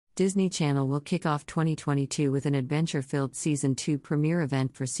Disney Channel will kick off 2022 with an adventure-filled Season 2 premiere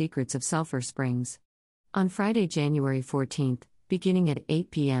event for Secrets of Sulphur Springs. On Friday, January 14th, beginning at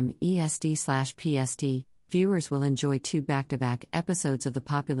 8 p.m. EST/PST, viewers will enjoy 2 back-to-back episodes of the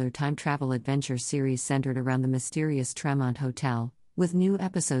popular time travel adventure series centered around the mysterious Tremont Hotel, with new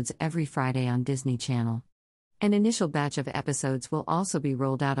episodes every Friday on Disney Channel. An initial batch of episodes will also be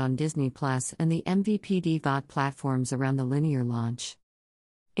rolled out on Disney Plus and the MVPD VOD platforms around the linear launch.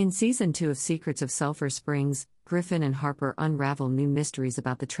 In Season 2 of Secrets of Sulphur Springs, Griffin and Harper unravel new mysteries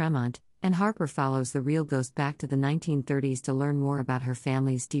about the Tremont, and Harper follows the real ghost back to the 1930s to learn more about her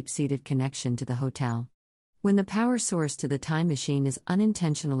family's deep-seated connection to the hotel. When the power source to the time machine is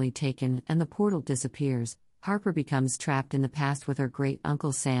unintentionally taken and the portal disappears, Harper becomes trapped in the past with her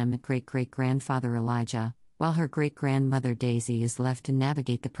great-uncle Sam and great-great-grandfather Elijah, while her great-grandmother Daisy is left to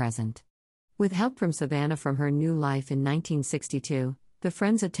navigate the present. With help from Savannah from her new life in 1962, the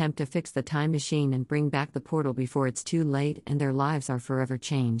friends attempt to fix the time machine and bring back the portal before it's too late and their lives are forever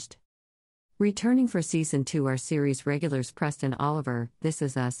changed. Returning for Season 2 are series regulars Preston Oliver, This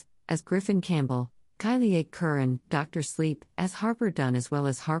Is Us, as Griffin Campbell, Kylie A. Curran, Dr. Sleep, as Harper Dunn, as well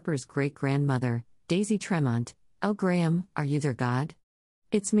as Harper's great-grandmother, Daisy Tremont, Elle Graham, Are You Their God?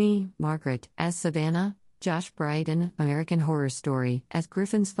 It's Me, Margaret, as Savannah, Josh Brydon, American Horror Story, as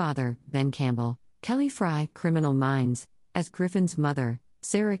Griffin's father, Ben Campbell, Kelly Fry, Criminal Minds, as Griffin's mother,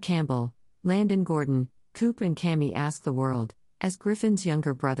 Sarah Campbell, Landon Gordon, Coop and Cammie Ask the World, as Griffin's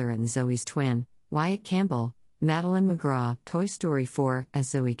younger brother and Zoe's twin, Wyatt Campbell, Madeline McGraw, Toy Story 4, as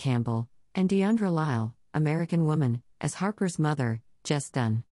Zoe Campbell, and Deandra Lyle, American Woman, as Harper's mother, Jess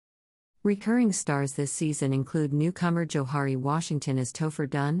Dunn. Recurring stars this season include newcomer Johari Washington as Topher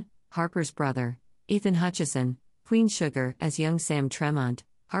Dunn, Harper's brother, Ethan Hutchison, Queen Sugar as young Sam Tremont,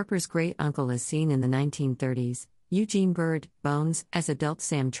 Harper's great-uncle as seen in the 1930s, Eugene Bird, Bones, as adult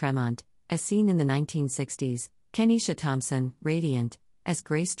Sam Tremont, as seen in the 1960s, Kenesha Thompson, Radiant, as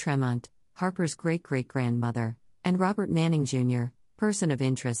Grace Tremont, Harper's great-great-grandmother, and Robert Manning Jr., Person of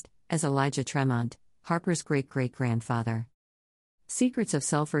Interest, as Elijah Tremont, Harper's great-great-grandfather. Secrets of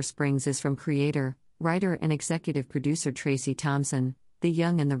Sulphur Springs is from creator, writer and executive producer Tracy Thompson, The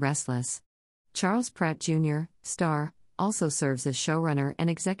Young and the Restless. Charles Pratt Jr., star, also serves as showrunner and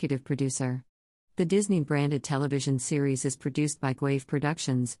executive producer. The Disney-branded television series is produced by Gwave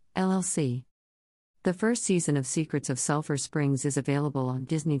Productions, LLC. The first season of Secrets of Sulphur Springs is available on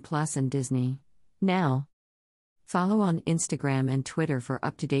Disney Plus and Disney Now. Follow on Instagram and Twitter for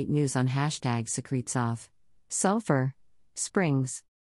up-to-date news on #SecretsOf Sulphur Springs.